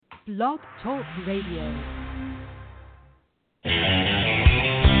Blog Talk Radio.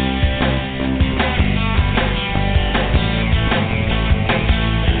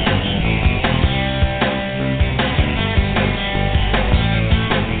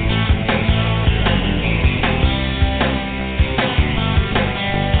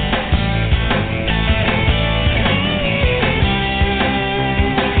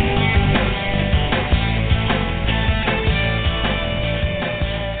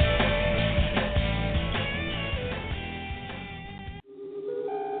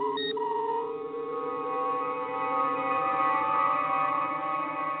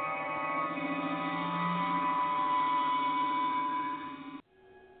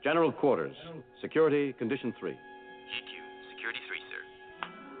 General Quarters. Security, Condition 3. GQ, Security 3, sir.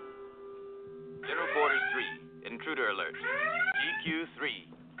 General Quarters 3, Intruder Alert. GQ 3,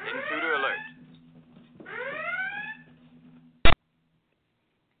 Intruder Alert.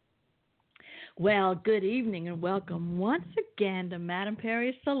 Well, good evening and welcome once again to Madame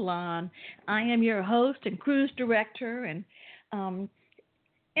Perry's Salon. I am your host and cruise director and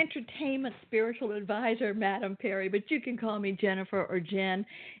entertainment spiritual advisor, Madame Perry, but you can call me Jennifer or Jen,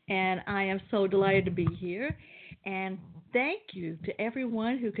 and I am so delighted to be here. And thank you to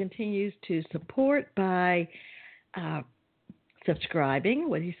everyone who continues to support by subscribing,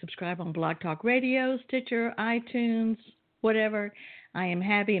 whether you subscribe on Blog Talk Radio, Stitcher, iTunes, whatever. I am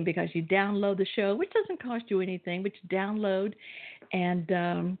happy, and because you download the show, which doesn't cost you anything, but you download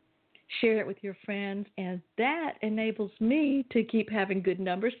and share it with your friends, and that enables me to keep having good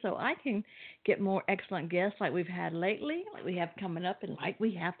numbers so I can get more excellent guests like we've had lately, like we have coming up, and like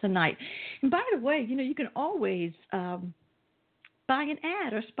we have tonight. And by the way, you can always buy an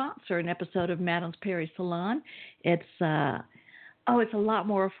ad or sponsor an episode of Madame Perry's Salon. It's a lot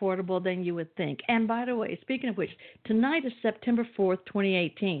more affordable than you would think. And by the way, speaking of which, tonight is September 4th,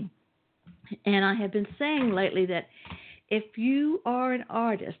 2018, and I have been saying lately that if you are an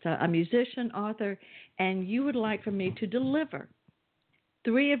artist, a musician, author, and you would like for me to deliver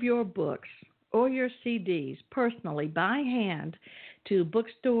 3 of your books or your CDs personally by hand to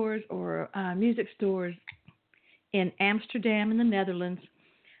bookstores or music stores in Amsterdam in the Netherlands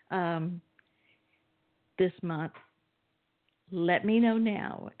this month, let me know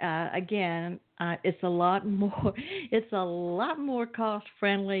now. Again, it's a lot more. It's a lot more cost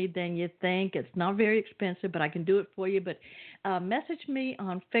friendly than you think. It's not very expensive, but I can do it for you. But message me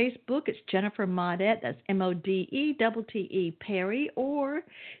on Facebook. It's Jennifer Modette. That's MODETTE Perry, or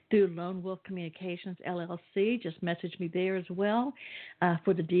through Lone Wolf Communications LLC. Just message me there as well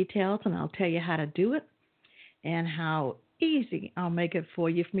for the details, and I'll tell you how to do it and how easy I'll make it for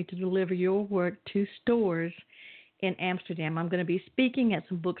you me to deliver your work to stores in Amsterdam. I'm going to be speaking at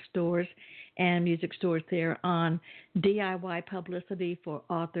some bookstores and music stores there on DIY publicity for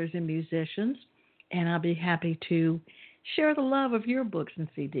authors and musicians, and I'll be happy to share the love of your books and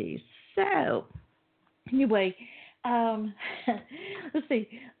CDs. So, anyway, let's see.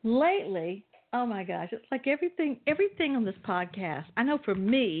 Lately, oh my gosh, it's like everything on this podcast, I know for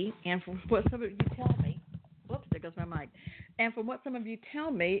me, and from what some of you tell me, whoops, there goes my mic. And from what some of you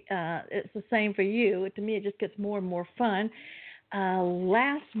tell me, it's the same for you. To me, it just gets more and more fun.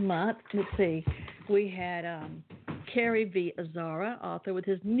 Last month, let's see, we had Kerry V. Azara, author, with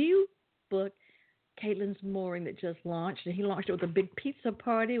his new book, Caitlin's Mooring, that just launched. And he launched it with a big pizza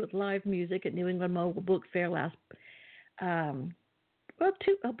party with live music at New England Mobile Book Fair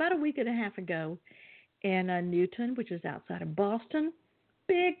about a week and a half ago in Newton, which is outside of Boston.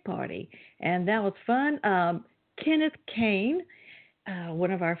 Big party. And that was fun. Kenneth Kane, one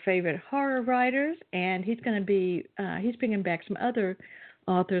of our favorite horror writers, and he's going to be he's bringing back some other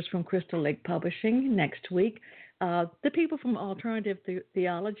authors from Crystal Lake Publishing next week. The people from Alternative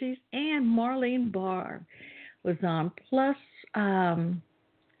Theologies, and Marlene Barr was on. Plus,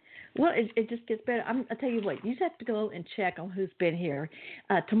 it just gets better. I'll tell you what, you just have to go and check on who's been here.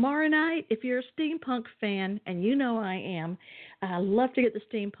 Tomorrow night, if you're a steampunk fan, and you know I am, I love to get the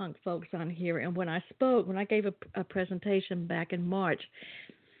steampunk folks on here. And when I gave a presentation back in March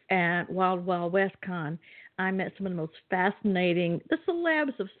at Wild Wild West Con, I met some of the most fascinating, the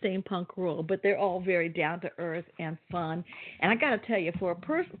celebs of steampunk world, but they're all very down to earth and fun. And I got to tell you, for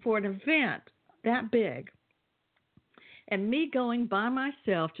an event that big, and me going by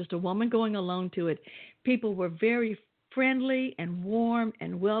myself, just a woman going alone to it, people were very friendly and warm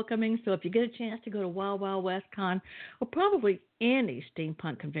and welcoming. So if you get a chance to go to Wild Wild West Con, or probably any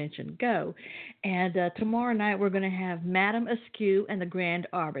steampunk convention, go. And tomorrow night we're going to have Madame Askew and the Grand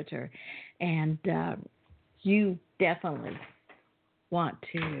Arbiter. And you definitely want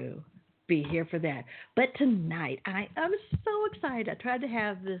to be here for that. But tonight, I am so excited. I tried to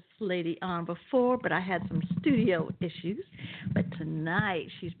have this lady on before, but I had some studio issues. But tonight,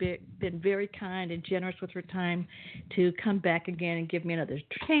 she's been very kind and generous with her time to come back again and give me another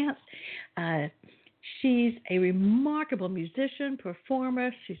chance. She's a remarkable musician,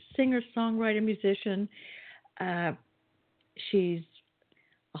 performer. She's singer, songwriter, musician. She's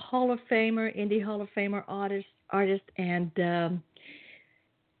a Hall of Famer, Indie Hall of Famer artist, and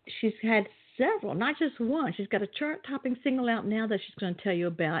she's had several, not just one. She's got a chart-topping single out now that she's going to tell you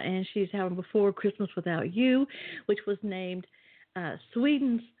about, and she's having Before Christmas Without You, which was named by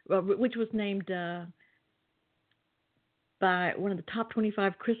one of the top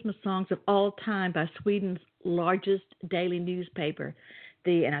 25 Christmas songs of all time by Sweden's largest daily newspaper,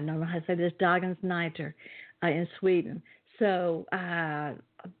 and I don't know how to say this, Dagens Nyheter, in Sweden. So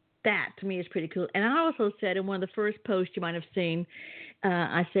that to me is pretty cool. And I also said in one of the first posts you might have seen,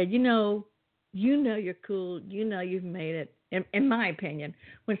 I said, you know you're cool, you've made it. In my opinion,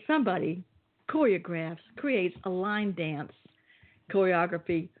 when somebody creates a line dance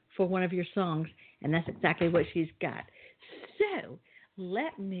choreography for one of your songs, and that's exactly what she's got. So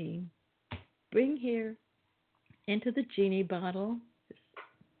let me bring here into the genie bottle,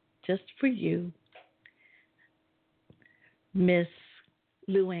 just for you, Miss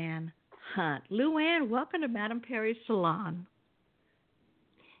Luanne Hunt. Luanne, welcome to Madame Perry's Salon.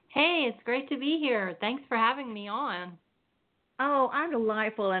 Hey, it's great to be here. Thanks for having me on. Oh, I'm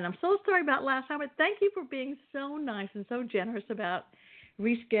delightful, and I'm so sorry about last time, but thank you for being so nice and so generous about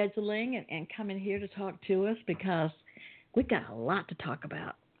rescheduling and coming here to talk to us, because we've got a lot to talk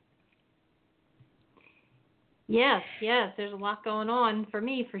about. Yes, there's a lot going on for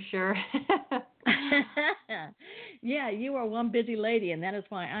me, for sure. Yeah, you are one busy lady, and that is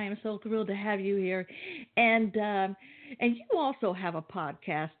why I am so thrilled to have you here. And you also have a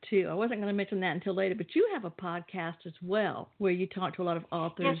podcast, too. I wasn't going to mention that until later, but you have a podcast as well, where you talk to a lot of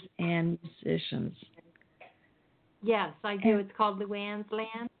authors and musicians. Yes, I do. It's called Luanne's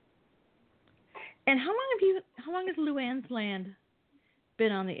Land. And how long has Luanne's Land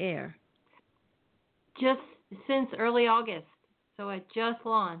been on the air? Just since early August. So it just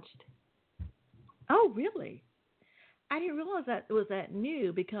launched. Oh, really? I didn't realize that it was that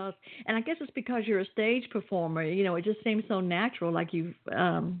new, and I guess it's because you're a stage performer. It just seems so natural, like you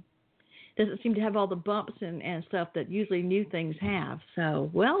doesn't seem to have all the bumps and stuff that usually new things have. So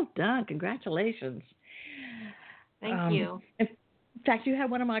well done. Congratulations. Thank you. In fact, you had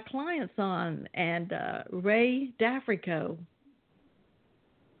one of my clients on, and Ray D'Africo.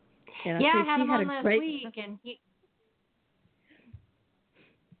 And I had him on last week, and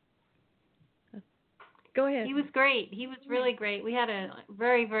Go ahead. He was great. He was really great. We had a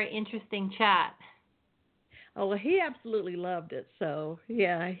very, very interesting chat. Oh, well, he absolutely loved it. So,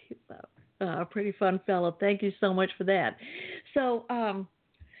 yeah, he's a pretty fun fellow. Thank you so much for that. So,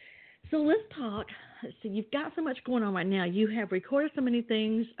 let's talk. So you've got so much going on right now. You have recorded so many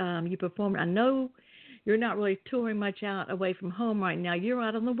things. You performed. I know you're not really touring much out away from home right now. You're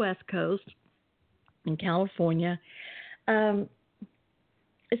out on the West Coast in California.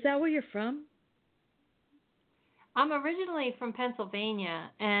 Is that where you're from? I'm originally from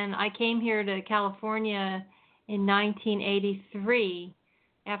Pennsylvania, and I came here to California in 1983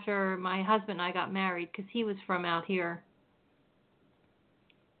 after my husband and I got married, because he was from out here.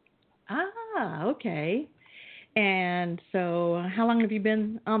 Ah, okay. And so how long have you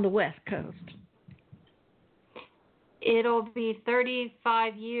been on the West Coast? It'll be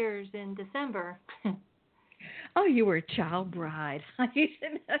 35 years in December. Oh, you were a child bride. You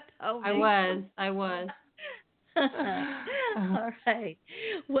shouldn't have told me. I was. All right.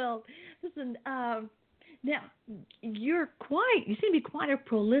 Well, listen, now you seem to be quite a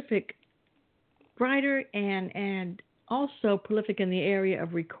prolific writer and also prolific in the area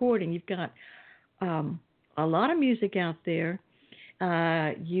of recording. You've got a lot of music out there.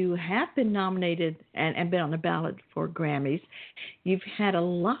 You have been nominated and been on the ballot for Grammys. You've had a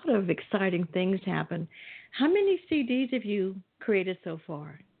lot of exciting things happen. How many CDs have you created so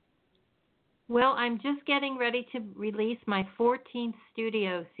far? Well, I'm just getting ready to release my 14th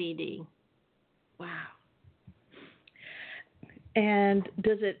studio CD. Wow. And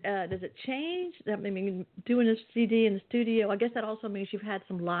does it change? I mean, doing a CD in the studio, I guess that also means you've had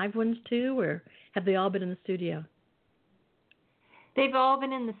some live ones too, or have they all been in the studio? They've all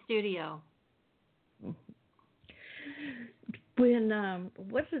been in the studio. When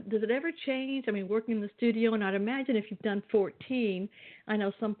does it ever change? I mean, working in the studio, and I'd imagine if you've done 14, I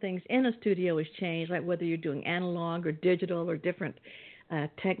know some things in a studio has changed, like whether you're doing analog or digital or different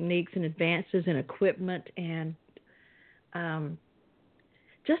techniques and advances in equipment, and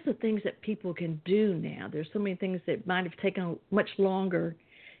just the things that people can do now. There's so many things that might have taken much longer,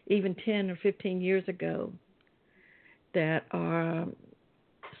 even 10 or 15 years ago, that are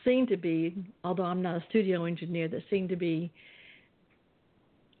seem to be, although I'm not a studio engineer, that seem to be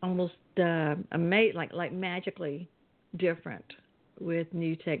almost like magically different with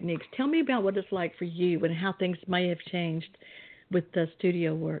new techniques. Tell me about what it's like for you and how things may have changed with the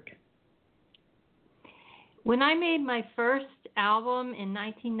studio work. When I made my first album in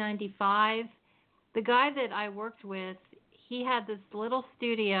 1995, the guy that I worked with, he had this little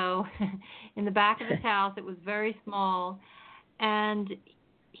studio in the back of his house. It was very small, and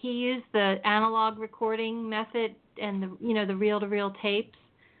he used the analog recording method and the reel-to-reel tapes.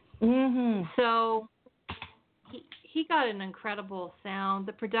 Mm-hmm. So he got an incredible sound.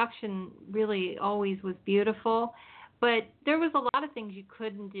 The production really always was beautiful, but there was a lot of things you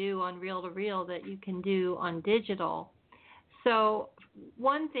couldn't do on reel-to-reel that you can do on digital. So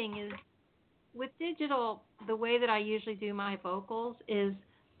one thing is, with digital, the way that I usually do my vocals is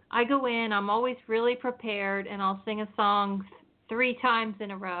I go in, I'm always really prepared, and I'll sing a song 3 times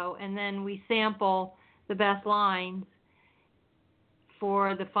in a row, and then we sample the best lines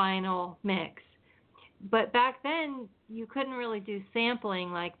for the final mix. But back then, you couldn't really do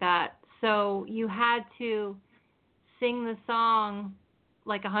sampling like that, so you had to sing the song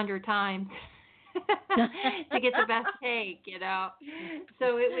like 100 times to get the best take,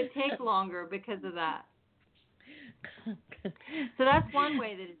 So it would take longer because of that. So that's one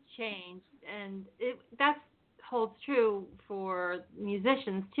way that it's changed, and that holds true for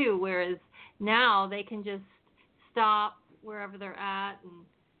musicians too, whereas now they can just stop wherever they're at and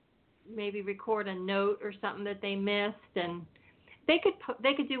maybe record a note or something that they missed, and they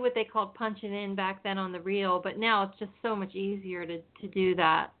could do what they called punching in back then on the reel, but now it's just so much easier to do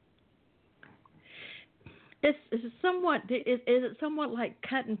that. Is it somewhat like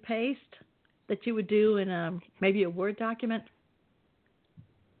cut and paste that you would do in maybe a Word document?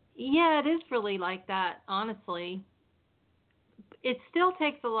 Yeah, it is really like that, honestly. It still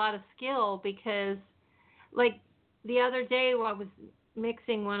takes a lot of skill because, like, the other day I was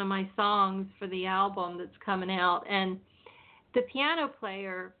mixing one of my songs for the album that's coming out, and the piano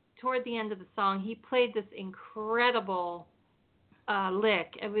player, toward the end of the song, he played this incredible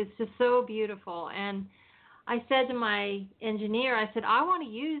lick. It was just so beautiful, and I said to my engineer, I said, I want to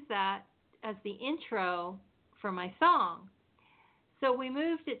use that as the intro for my song. So we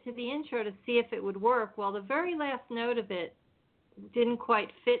moved it to the intro to see if it would work. Well, the very last note of it didn't quite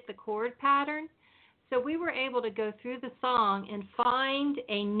fit the chord pattern. So we were able to go through the song and find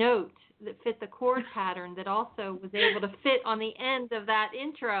a note that fit the chord pattern that also was able to fit on the end of that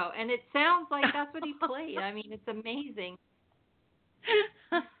intro. And it sounds like that's what he played. I mean, it's amazing.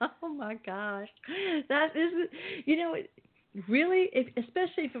 Oh my gosh, that is, really,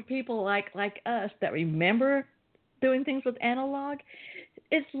 especially for people like us that remember doing things with analog,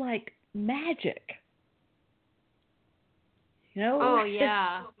 it's like magic. Oh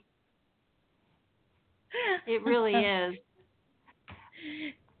yeah, it really is.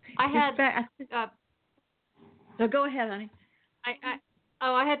 I had. So go ahead, honey.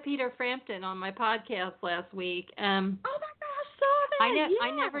 I had Peter Frampton on my podcast last week. Oh my gosh, so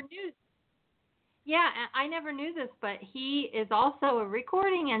I never knew. Yeah, I never knew this, but he is also a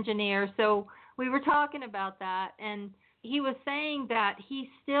recording engineer. So we were talking about that, and he was saying that he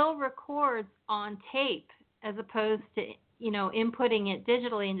still records on tape as opposed to inputting it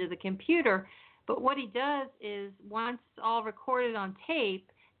digitally into the computer. But what he does is once it's all recorded on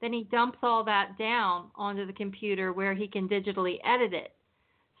tape, then he dumps all that down onto the computer where he can digitally edit it.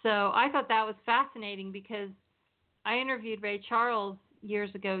 So I thought that was fascinating because I interviewed Ray Charles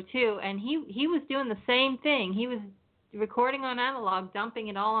years ago too, and he was doing the same thing. He was recording on analog, dumping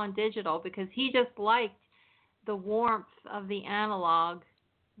it all on digital because he just liked the warmth of the analog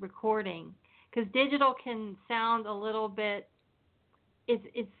recording. Because digital can sound a little bit,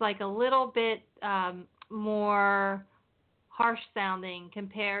 it's like a little bit more harsh sounding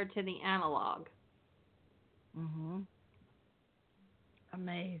compared to the analog. Mhm.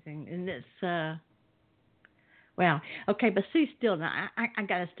 Amazing, and it's wow. Okay, but see, still now I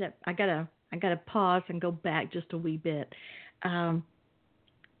gotta step. I gotta pause and go back just a wee bit.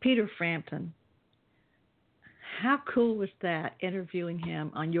 Peter Frampton. How cool was that interviewing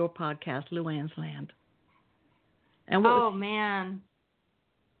him on your podcast, Luanne's Land? And man,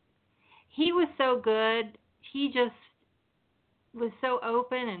 he was so good. He just was so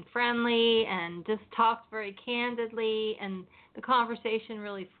open and friendly and just talked very candidly, and the conversation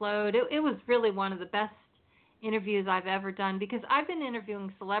really flowed. It was really one of the best interviews I've ever done because I've been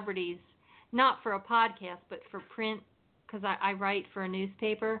interviewing celebrities, not for a podcast, but for print because I write for a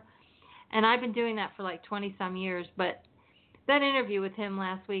newspaper, and I've been doing that for like 20-some years. But that interview with him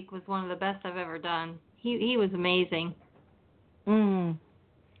last week was one of the best I've ever done. He was amazing. Mm.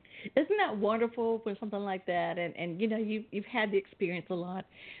 Isn't that wonderful for something like that? And you know, you've had the experience a lot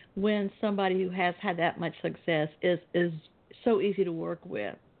when somebody who has had that much success is so easy to work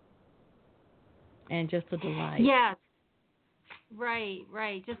with and just a delight. Yes. Right.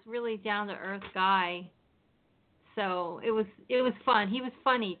 Just really down to earth guy. So it was fun. He was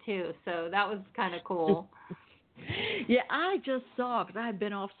funny too, so that was kind of cool. Yeah, I just saw, because I had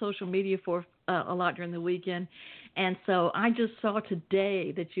been off social media for a lot during the weekend, and so I just saw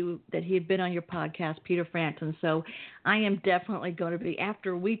today that he had been on your podcast, Peter Frampton. So I am definitely going to be,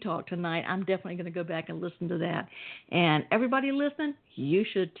 after we talk tonight, I'm definitely going to go back and listen to that. And everybody listening, you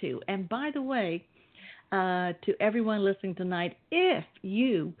should too. And by the way, to everyone listening tonight, if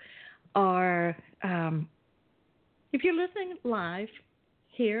you are, if you're listening live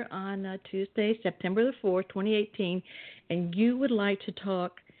here on Tuesday, September the 4th, 2018, and you would like to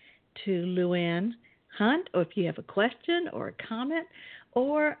talk to Luanne Hunt, or if you have a question or a comment,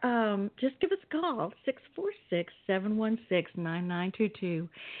 or just give us a call, 646-716-9922,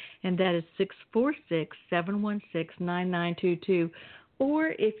 and that is 646-716-9922. Or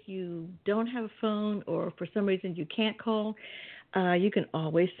if you don't have a phone or for some reason you can't call, you can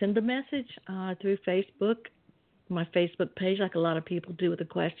always send a message through Facebook, my Facebook page, like a lot of people do with a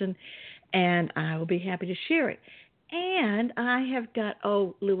question, and I will be happy to share it. And I have got,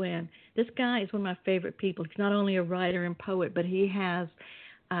 Luanne, this guy is one of my favorite people. He's not only a writer and poet, but he has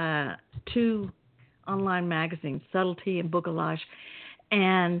 2 online magazines, Subtlety and Bookallage.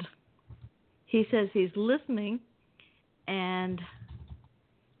 And he says he's listening, and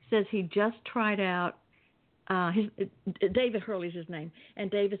says he just tried out, David Hurley's his name, and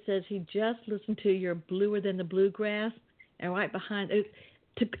David says he just listened to your Bluer Than the Bluegrass, and right behind it,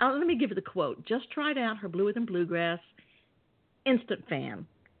 let me give you the quote. Just tried out her Bluer Than Bluegrass. Instant fan.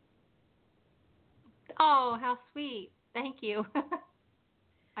 Oh, how sweet. Thank you.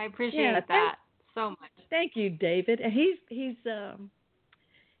 I appreciate that so much. Thank you, David. And he's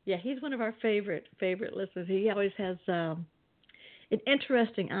one of our favorite listeners. He always has an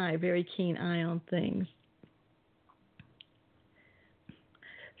interesting eye, very keen eye on things.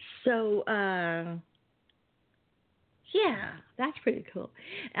 So, that's pretty cool.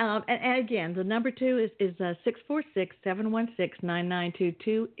 And again, the number 2 is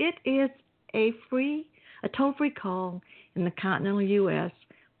 646-716-9922. It is a toll-free call in the continental U.S.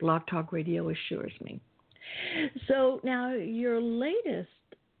 Blog Talk Radio assures me. So now your latest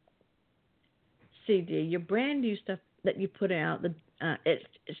CD, your brand new stuff that you put out,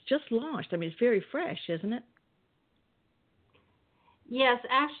 it's just launched. I mean, it's very fresh, isn't it? Yes,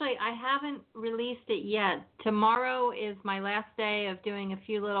 actually, I haven't released it yet. Tomorrow is my last day of doing a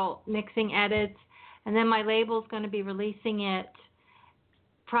few little mixing edits, and then my label's going to be releasing it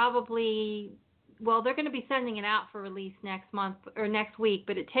probably, well, they're going to be sending it out for release next month or next week,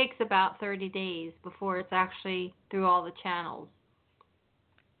 but it takes about 30 days before it's actually through all the channels.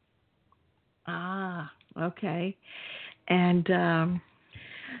 Ah, okay. And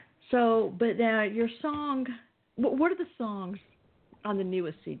but now your song, what are the songs on the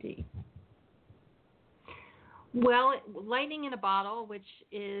newest CD? Well, Lightning in a Bottle, which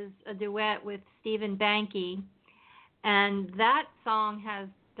is a duet with Stephen Banky, and that song has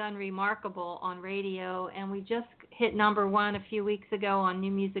done remarkable on radio, and we just hit number 1 a few weeks ago on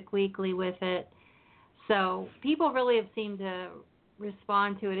New Music Weekly with it. So people really have seemed to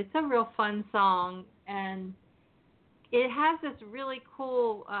respond to it. It's a real fun song, and it has this really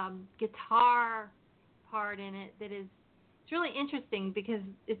cool guitar part in it that is really interesting because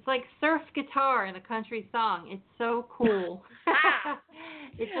it's like surf guitar in a country song. It's so cool.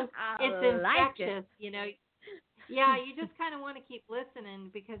 It's infectious, you know. Yeah, you just kind of want to keep listening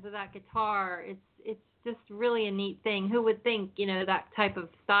because of that guitar. It's just really a neat thing. Who would think, you know, that type of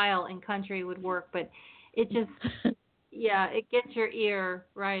style in country would work? But it just, it gets your ear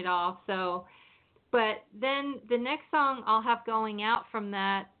right off. So, but then the next song I'll have going out from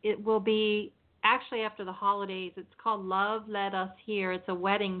that, it will be actually after the holidays. It's called Love Let Us Hear. It's a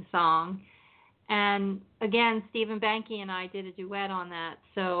wedding song. And again, Stephen Banky and I did a duet on that.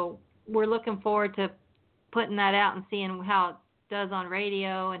 So we're looking forward to putting that out and seeing how it does on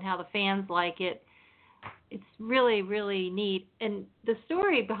radio and how the fans like it. It's really, really neat. And the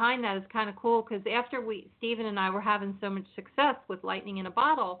story behind that is kind of cool because after Stephen and I were having so much success with Lightning in a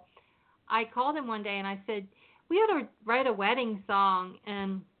Bottle, I called him one day and I said, we ought to write a wedding song.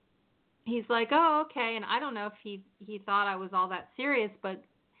 And he's like, oh, okay. And I don't know if he thought I was all that serious, but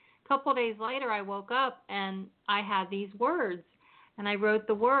a couple of days later, I woke up and I had these words, and I wrote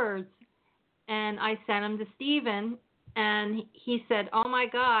the words, and I sent them to Stephen, and he said, "Oh my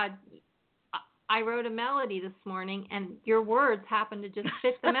God, I wrote a melody this morning, and your words happened to just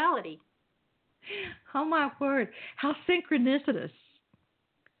fit the melody." Oh my word! How synchronicitous.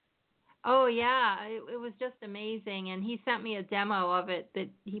 Oh yeah, it was just amazing, and he sent me a demo of it that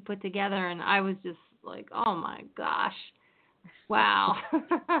he put together, and I was just like, "Oh my gosh, wow!"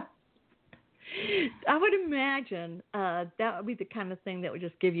 I would imagine that would be the kind of thing that would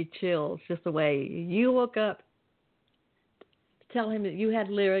just give you chills, just the way you woke up to tell him that you had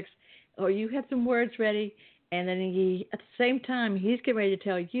lyrics or you had some words ready, and then he, at the same time, he's getting ready to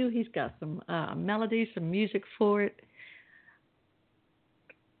tell you he's got some melodies, some music for it.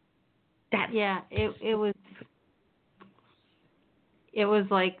 Yeah, it was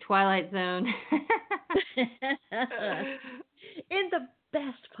like Twilight Zone. In the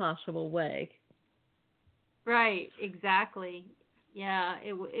best possible way. Right, exactly. Yeah,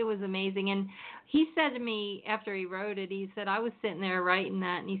 it was amazing. And he said to me after he wrote it, he said, I was sitting there writing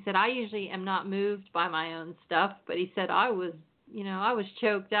that, and he said, I usually am not moved by my own stuff, but he said I was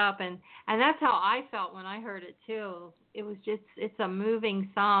choked up, and that's how I felt when I heard it too. It was just, it's a moving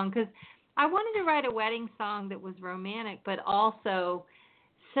song, because I wanted to write a wedding song that was romantic, but also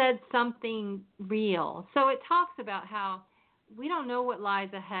said something real. So it talks about how we don't know what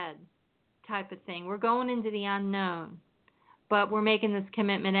lies ahead, type of thing. We're going into the unknown, but we're making this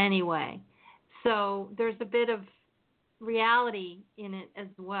commitment anyway. So there's a bit of reality in it as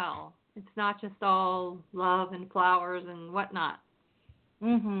well. It's not just all love and flowers and whatnot.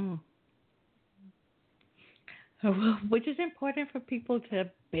 Mhm. Which is important for people to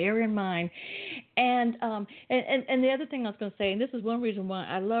bear in mind. And the other thing I was going to say, and this is one reason why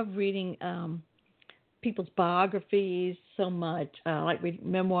I love reading people's biographies so much, like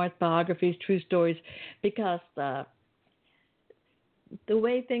reading memoirs, biographies, true stories, because the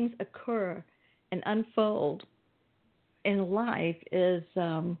way things occur and unfold in life is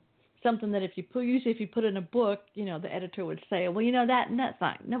something that if you put in a book, the editor would say, well, that's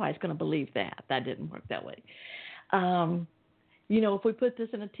not, nobody's going to believe that. That didn't work that way. If we put this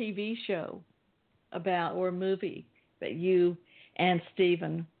in a TV show or a movie, but you and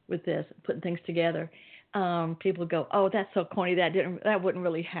Stephen with this, putting things together, people go, oh, that's so corny. That wouldn't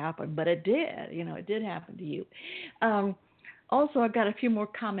really happen, but it did. It did happen to you. Also, I've got a few more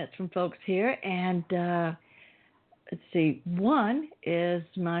comments from folks here, and let's see. One is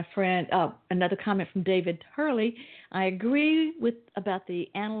my friend. Another comment from David Hurley. I agree about the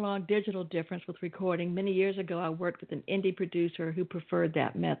analog digital difference with recording. Many years ago, I worked with an indie producer who preferred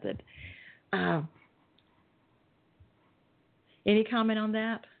that method. Any comment on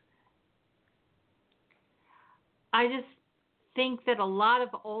that? I just think that a lot of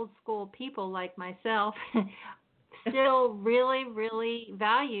old school people like myself still really, really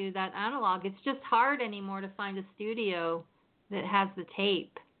value that analog. It's just hard anymore to find a studio that has the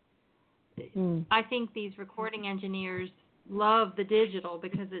tape. I think these recording engineers love the digital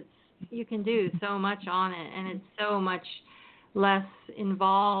because you can do so much on it, and it's so much less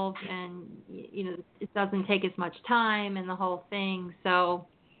involved, and it doesn't take as much time and the whole thing. So,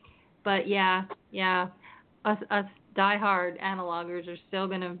 but yeah, us diehard analogers are still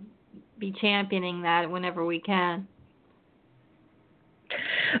going to be championing that whenever we can.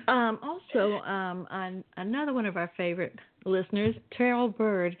 Also, another one of our favorite listeners, Terrell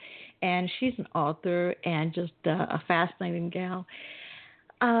Bird, and she's an author and just a fascinating gal.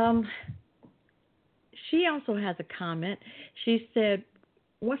 She also has a comment. She said,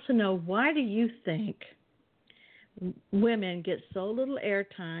 wants to know, why do you think women get so little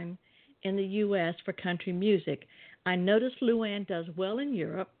airtime in the U.S. for country music? I noticed Luanne does well in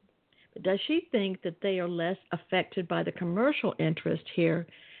Europe. Does she think that they are less affected by the commercial interest here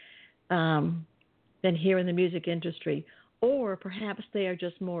than here in the music industry? Or perhaps they are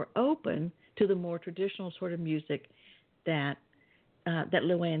just more open to the more traditional sort of music that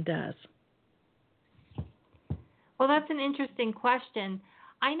Luanne does? Well, that's an interesting question.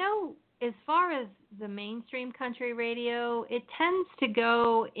 I know as far as the mainstream country radio, it tends to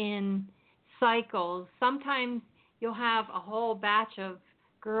go in cycles. Sometimes you'll have a whole batch of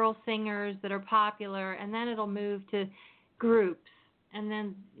girl singers that are popular, and then it'll move to groups, and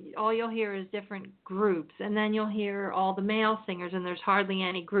then all you'll hear is different groups, and then you'll hear all the male singers, and there's hardly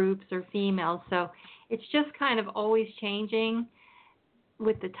any groups or females. So it's just kind of always changing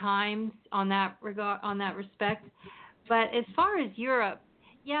with the times on that respect. But as far as Europe,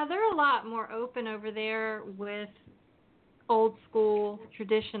 yeah, they're a lot more open over there with old school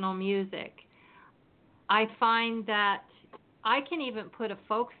traditional music. I find that I can even put a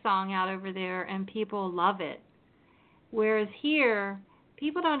folk song out over there and people love it. Whereas here,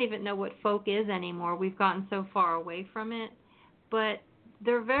 people don't even know what folk is anymore. We've gotten so far away from it. But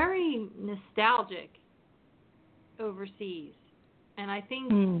they're very nostalgic overseas. And I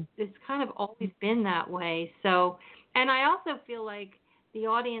think it's kind of always been that way. So, and I also feel like the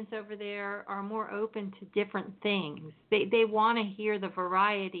audience over there are more open to different things. They want to hear the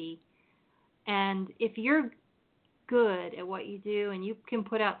variety. And if you're good at what you do and you can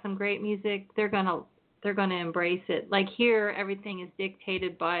put out some great music, they're gonna embrace it. Like here, everything is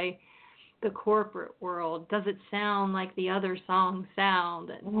dictated by the corporate world. Does it sound like the other songs sound?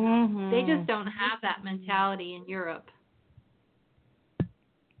 They just don't have that mentality in Europe.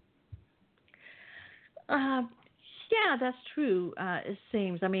 Yeah, that's true. It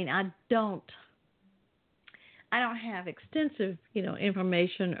seems. I mean, I don't have extensive,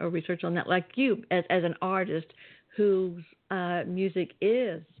 information or research on that like you, as an artist whose music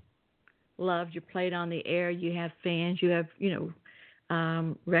is loved. You play it on the air. You have fans. You have,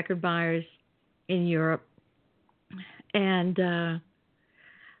 record buyers in Europe, and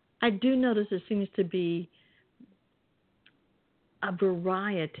I do notice there seems to be a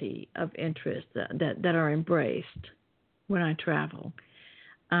variety of interests that are embraced when I travel.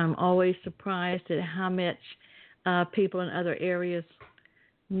 I'm always surprised at how much people in other areas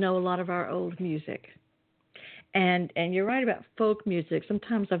know a lot of our old music. And you're right about folk music.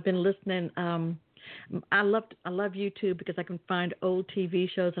 Sometimes I've been listening. I love YouTube because I can find old TV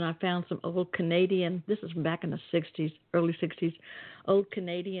shows, and I found some old Canadian. This is back in the '60s, early '60s, old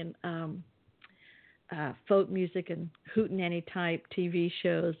Canadian folk music and hootenanny type TV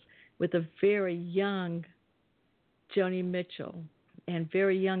shows with a very young Joni Mitchell and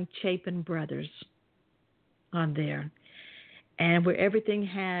very young Chapin brothers on there, and where everything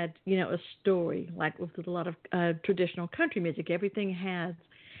had, a story, like with a lot of traditional country music. Everything has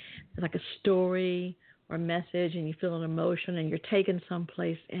like a story or a message, and you feel an emotion, and you're taken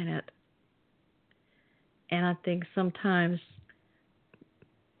someplace in it. And I think sometimes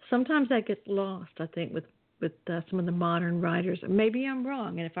that gets lost, I think, with some of the modern writers. Maybe I'm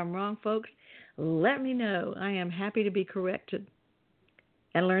wrong, and if I'm wrong, folks, let me know. I am happy to be corrected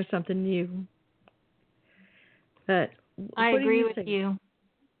and learn something new. But I agree with you.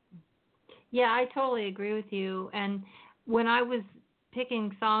 Yeah, I totally agree with you. And when I was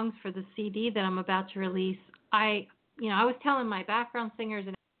picking songs for the CD that I'm about to release, I was telling my background singers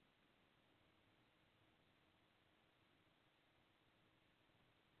and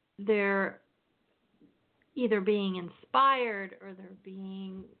they're either being inspired or they're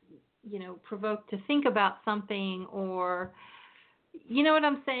being, provoked to think about something, or, you know what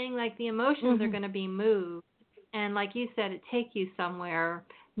I'm saying? Like the emotions are going to be moved. And like you said, it takes you somewhere.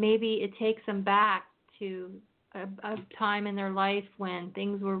 Maybe it takes them back to a time in their life when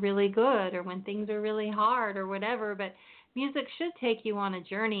things were really good or when things are really hard or whatever. But music should take you on a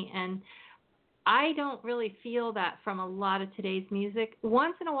journey. And I don't really feel that from a lot of today's music.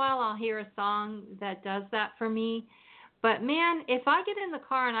 Once in a while I'll hear a song that does that for me. But man, if I get in the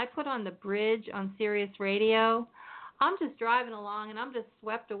car and I put on The Bridge on Sirius Radio, I'm just driving along and I'm just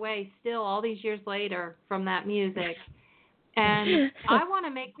swept away still all these years later from that music. And I want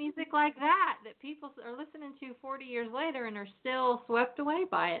to make music like that people are listening to 40 years later and are still swept away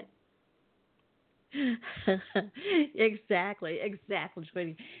by it. Exactly,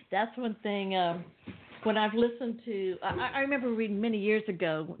 Sweetie. That's one thing. When I've listened to, I remember reading many years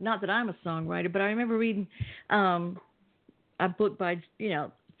ago. Not that I'm a songwriter, but I remember reading a book by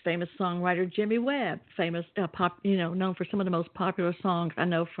famous songwriter Jimmy Webb, famous known for some of the most popular songs I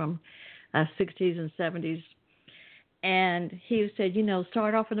know from 60s and 70s. And he said,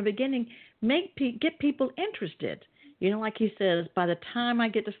 start off in the beginning, get people interested. Like he says, by the time I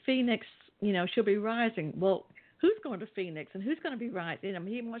get to Phoenix, she'll be rising. Well, who's going to Phoenix and who's going to be rising?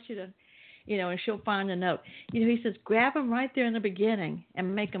 He wants you to, and she'll find a note. He says, grab them right there in the beginning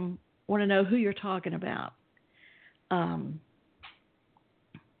and make them want to know who you're talking about.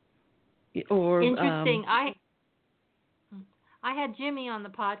 Interesting. I had Jimmy on the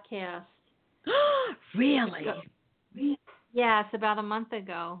podcast. Really? Yes, about a month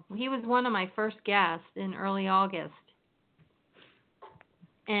ago. He was one of my first guests in early August.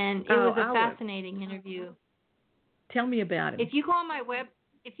 And it was a fascinating interview. Tell me about it. If you go on my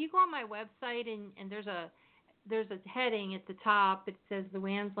website and there's a heading at the top, it says the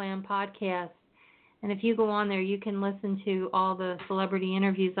Luanne Hunt podcast. And if you go on there, you can listen to all the celebrity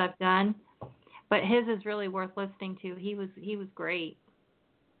interviews I've done. But his is really worth listening to. He was great.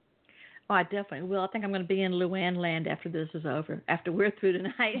 Oh, I definitely will. I think I'm going to be in Luanne land after this is over. After we're through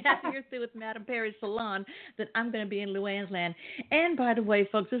tonight, after you're through with Madame Perry's Salon, then I'm going to be in Luanne's land. And by the way,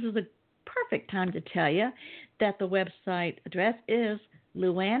 folks, this is the perfect time to tell you that the website address is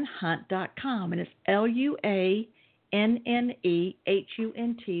luannehunt.com, and it's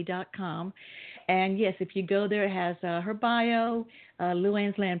LuanneHunt.com. And yes, if you go there, it has her bio,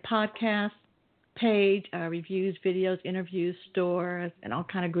 Luanne's Land podcast page, reviews, videos, interviews, stores, and all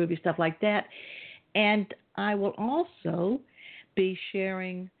kind of groovy stuff like that. And I will also be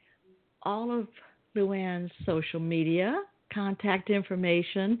sharing all of Luanne's social media, contact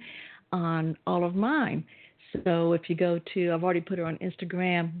information on all of mine. So if you go to, I've already put her on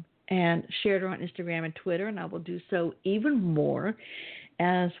Instagram and shared her on Instagram and Twitter, and I will do so even more,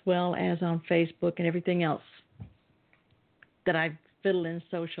 as well as on Facebook and everything else that I fiddle in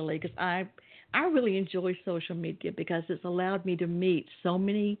socially, because I really enjoy social media because it's allowed me to meet so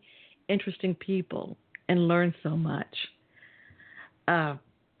many interesting people and learn so much. I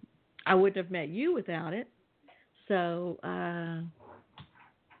wouldn't have met you without it. So,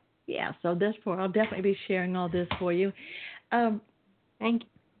 yeah, so therefore I'll definitely be sharing all this for you. Thank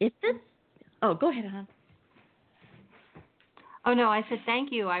you. Oh, go ahead, hon. Oh, no, I said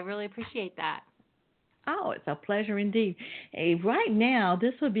thank you. I really appreciate that. Oh, it's a pleasure indeed. Hey, right now,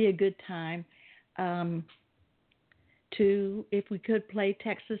 this would be a good time to, if we could, play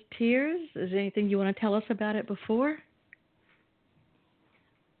Texas Tears. Is there anything you want to tell us about it before?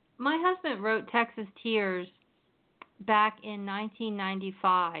 My husband wrote Texas Tears back in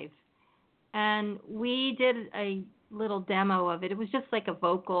 1995, and we did a little demo of it. It was just like a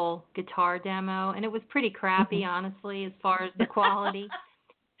vocal guitar demo, and it was pretty crappy, honestly, as far as the quality.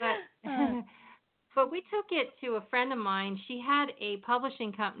 But we took it to a friend of mine. She had a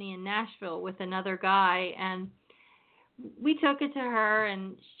publishing company in Nashville with another guy, and we took it to her,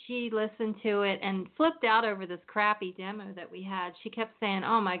 and she listened to it and flipped out over this crappy demo that we had. She kept saying,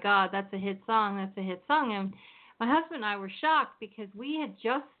 "Oh my God, that's a hit song, that's a hit song." And my husband and I were shocked because we had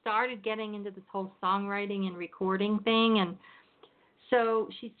just started getting into this whole songwriting and recording thing. And so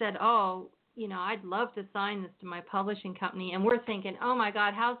she said, "Oh, I'd love to sign this to my publishing company." And we're thinking, "Oh my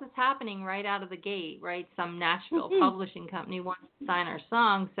God, how's this happening right out of the gate, right? Some Nashville publishing company wants to sign our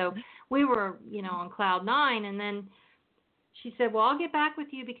song." So we were, on cloud nine. And then she said, "Well, I'll get back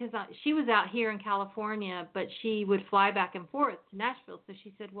with you," because she was out here in California, but she would fly back and forth to Nashville. So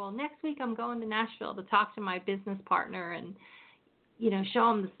she said, "Well, next week I'm going to Nashville to talk to my business partner and, show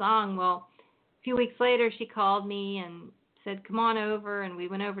him the song." Well, a few weeks later, she called me and said, "Come on over." And we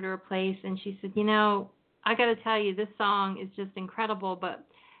went over to her place, and she said, "I got to tell you, this song is just incredible, but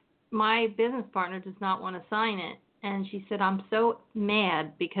my business partner does not want to sign it." And she said, "I'm so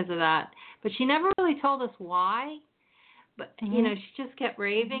mad because of that." But she never really told us why. But, she just kept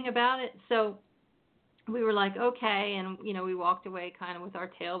raving about it. So we were like, okay. And, we walked away kind of with our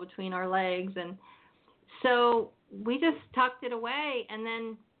tail between our legs. And so we just tucked it away. And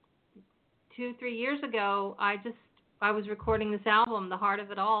then 2-3 years ago, I was recording this album, The Heart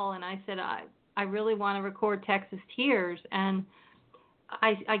of It All. And I said, I really want to record Texas Tears. And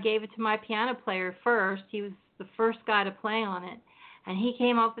I gave it to my piano player first. He was the first guy to play on it. And he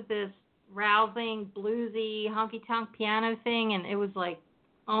came up with this rousing, bluesy, honky-tonk piano thing, and it was like,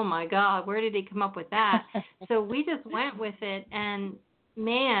 oh my God, where did he come up with that? So we just went with it, and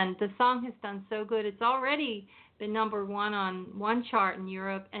man, the song has done so good. It's already been number one on one chart in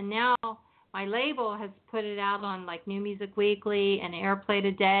Europe, and now my label has put it out on like New Music Weekly and Airplay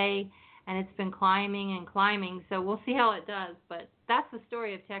Today, and it's been climbing and climbing, so we'll see how it does, but that's the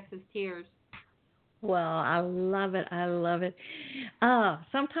story of Texas Tears. Well, I love it. I love it.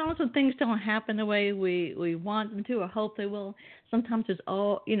 Sometimes when things don't happen the way we want them to or hope they will, sometimes there's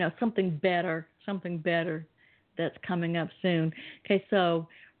something better that's coming up soon. Okay, so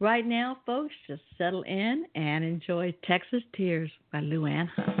right now, folks, just settle in and enjoy Texas Tears by Luanne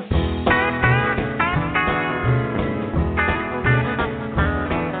Hunt.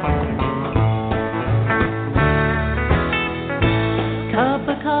 Cup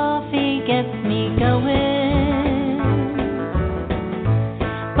of coffee gets me going,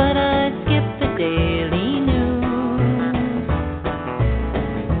 but I skip the daily news.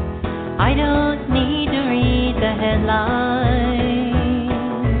 I don't need to read the headlines.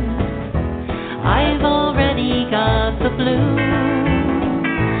 I've already got the blues.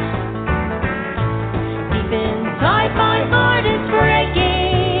 Deep inside my heart is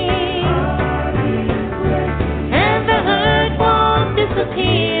breaking, and the hurt won't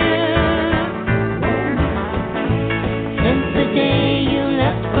disappear. Since the day you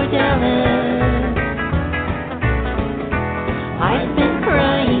left for Dallas, I've been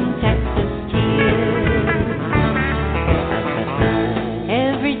crying Texas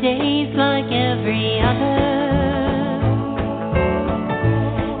day's like every other.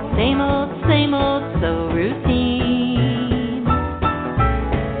 Same old, so routine.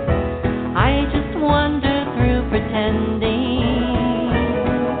 I just wander through pretending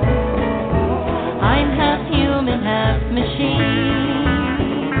I'm half human, half machine.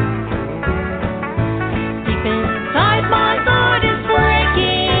 Deep inside my heart is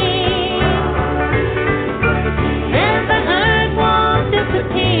breaking, and the hurt won't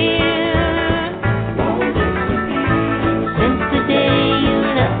disappear. Since the day you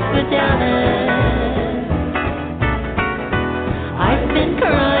left for Dallas, I've been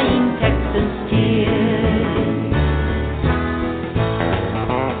crying Texas tears.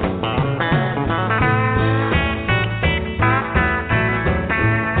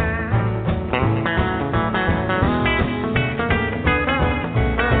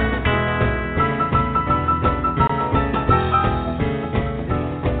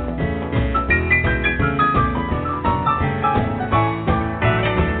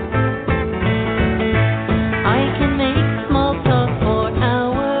 I can make small talk for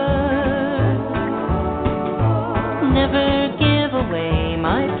hours, never give away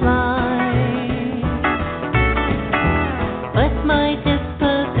my flight, but my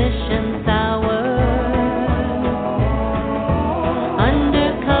disposition sour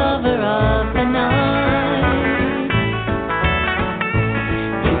under cover of the night.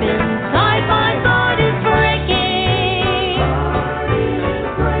 Deep inside my heart is breaking,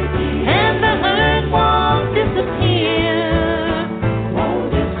 and the hurt won't disappear.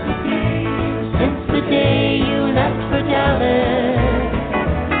 Since the day you left for Dallas,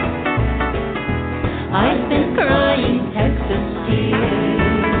 I've been crying Texas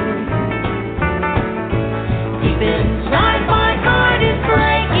tears. Deep inside my heart is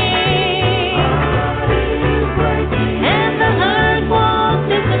breaking, and the hurt won't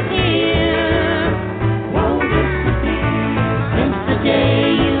disappear. Since the day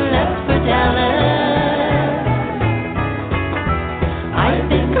you left for Dallas, I've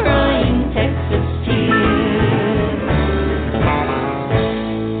been crying Texas tears.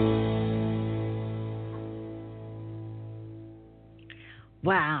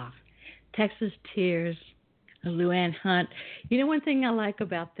 Wow. Texas Tears, Luanne Hunt. You know, one thing I like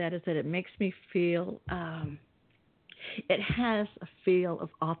about that is that it makes me feel, it has a feel of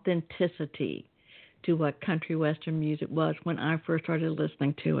authenticity to what country western music was when I first started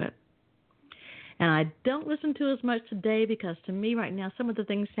listening to it. And I don't listen to it as much today because to me right now some of the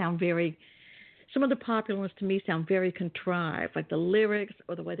things sound very, some of the popular ones to me sound very contrived, like the lyrics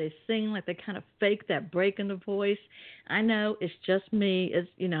or the way they sing, like they kind of fake that break in the voice. I know it's just me, it's,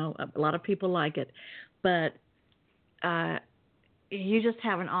 you know, a lot of people like it, but you just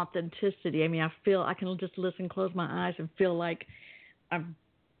have an authenticity. I mean, I feel I can just listen, close my eyes, and feel like I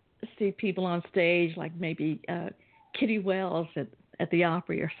see people on stage, like maybe Kitty Wells at the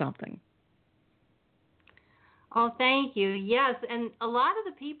Opry or something. Oh, thank you. Yes, and a lot of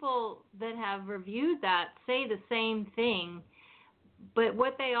the people that have reviewed that say the same thing. But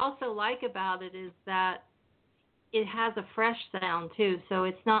what they also like about it is that it has a fresh sound too. So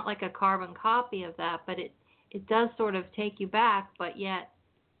it's not like a carbon copy of that, but it does sort of take you back, but yet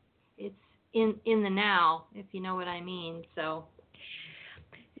it's in the now, if you know what I mean. So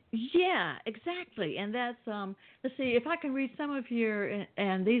yeah, exactly. And that's let's see if I can read some of your,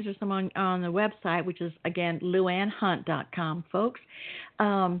 and these are some on the website, which is again luannehunt.com, folks.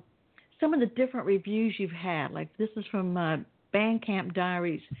 Some of the different reviews you've had, like this is from Bandcamp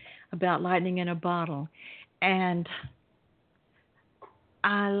Diaries about Lightning in a Bottle, and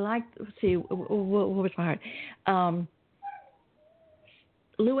I like, let's see, what was my heart?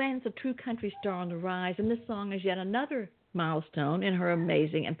 Luanne's a true country star on the rise, and this song is yet another milestone in her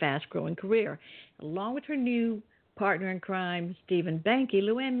amazing and fast-growing career. Along with her new partner in crime, Stephen Banky,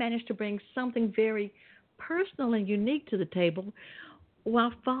 Luanne managed to bring something very personal and unique to the table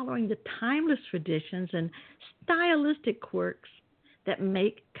while following the timeless traditions and stylistic quirks that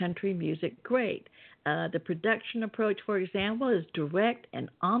make country music great. The production approach, for example, is direct and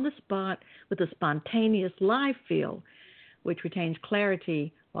on the spot with a spontaneous live feel, which retains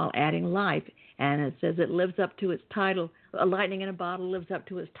clarity while adding life. And it says it lives up to its title. A Lightning in a Bottle lives up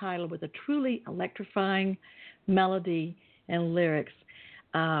to its title with a truly electrifying melody and lyrics.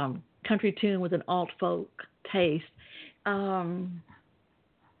 Country tune with an alt-folk taste. Is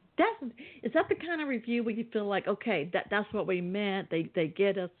that the kind of review where you feel like, okay, that's what we meant? They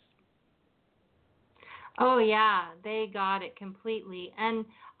get us. oh yeah, they got it completely. And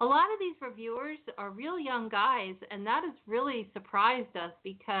a lot of these reviewers are real young guys, and that has really surprised us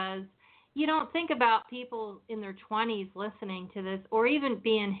because, you don't think about people in their 20s listening to this or even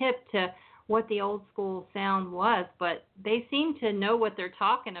being hip to what the old school sound was, but they seem to know what they're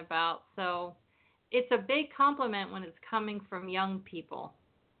talking about. So it's a big compliment when it's coming from young people.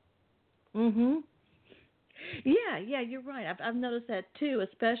 Mhm. Yeah, you're right. I've noticed that too,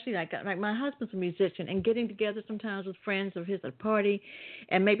 especially like my husband's a musician, and getting together sometimes with friends of his at a party,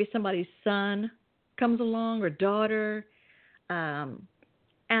 and maybe somebody's son comes along or daughter, um,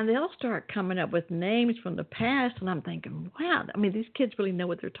 and they'll start coming up with names from the past, and I'm thinking, wow, I mean, these kids really know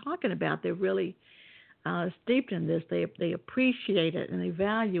what they're talking about. They're really steeped in this. They appreciate it and they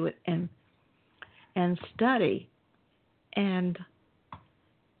value it and study, and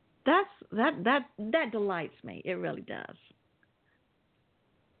that delights me. It really does.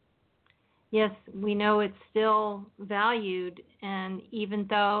 Yes, we know it's still valued, and even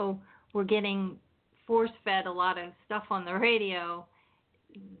though we're getting force-fed a lot of stuff on the radio,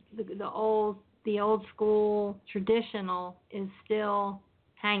 the old school traditional is still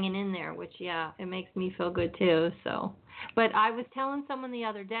hanging in there, which it makes me feel good too. So, but I was telling someone the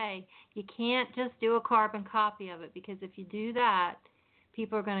other day, you can't just do a carbon copy of it, because if you do that,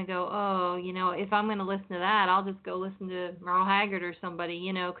 people are going to go, oh, if I'm going to listen to that, I'll just go listen to Merle Haggard or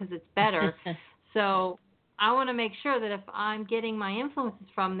somebody, because it's better. So I want to make sure that if I'm getting my influences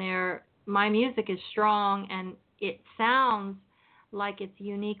from there, my music is strong and it sounds like it's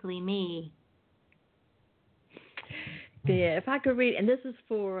uniquely me. Yeah, if I could read, and this is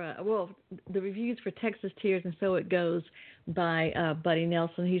for, the reviews for Texas Tears and So It Goes by Buddy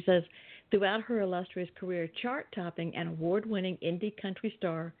Nelson. He says, throughout her illustrious career, chart-topping and award-winning indie country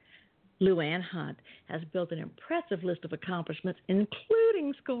star Luanne Hunt has built an impressive list of accomplishments,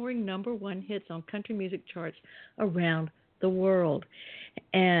 including scoring #1 hits on country music charts around the world.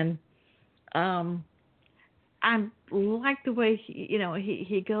 And I like the way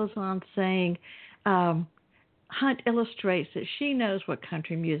he goes on saying, Hunt illustrates that she knows what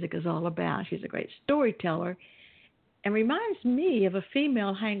country music is all about. She's a great storyteller and reminds me of a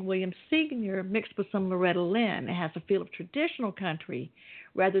female Hank Williams Sr. mixed with some Loretta Lynn. It has a feel of traditional country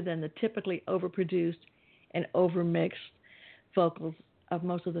rather than the typically overproduced and overmixed vocals of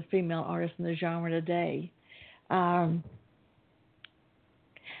most of the female artists in the genre today. Again,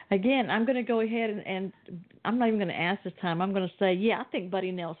 I'm going to go ahead and I'm not even going to ask this time. I'm going to say, I think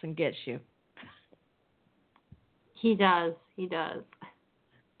Buddy Nelson gets you. He does.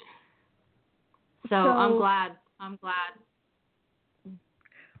 So I'm glad.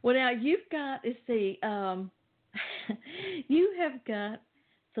 Well, now you've got, let's see, you have got,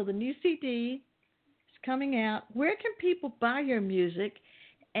 so the new CD is coming out. Where can people buy your music?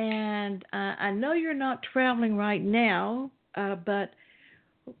 And I know you're not traveling right now, but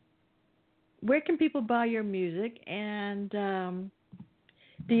where can people buy your music? And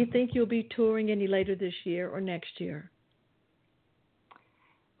do you think you'll be touring any later this year or next year?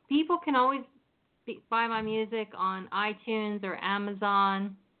 People can always buy my music on iTunes or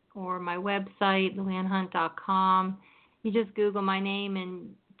Amazon or my website, luannehunt.com. You just Google my name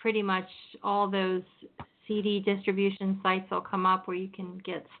and pretty much all those CD distribution sites will come up where you can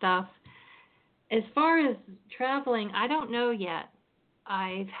get stuff. As far as traveling, I don't know yet.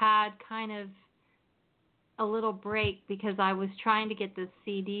 I've had kind of a little break because I was trying to get this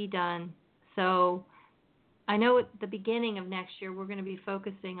CD done. So I know at the beginning of next year we're going to be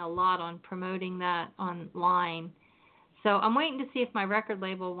focusing a lot on promoting that online. So I'm waiting to see if my record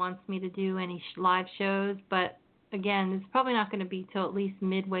label wants me to do any live shows, but again, it's probably not going to be till at least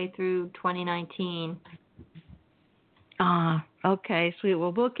midway through 2019. Okay, sweet.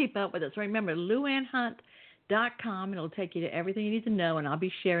 Well, we'll keep up with it. So remember, LuanneHunt.com. It'll take you to everything you need to know, and I'll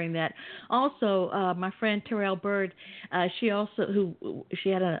be sharing that. Also, my friend Terrell Bird, she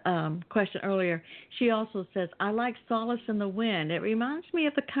had a question earlier. She also says, I like Solace in the Wind. It reminds me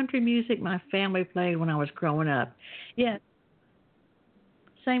of the country music my family played when I was growing up. Yeah.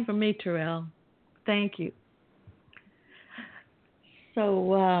 Same for me, Terrell. Thank you.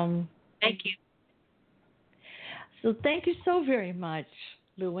 So, thank you. So thank you so very much,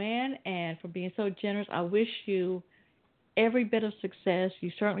 Luanne, and for being so generous. I wish you every bit of success.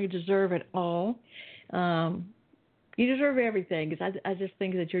 You certainly deserve it all. You deserve everything, because I just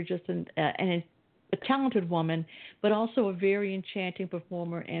think that you're just a talented woman, but also a very enchanting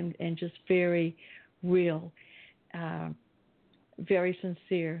performer and just very real, very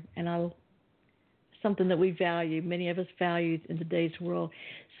sincere, and something that we value, many of us value in today's world.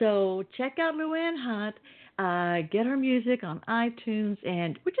 So check out Luanne Hunt. Get her music on iTunes,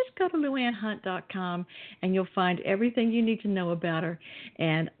 and just go to luannehunt.com, and you'll find everything you need to know about her.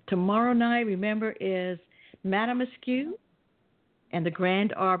 And tomorrow night, remember, is Madame Askew. and the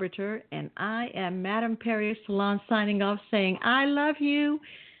Grand Arbiter, and I am Madame Perry Salon signing off saying, I love you.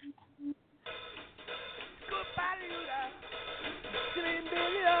 Goodbye, Luda. Still ain't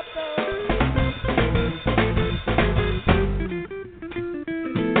been up,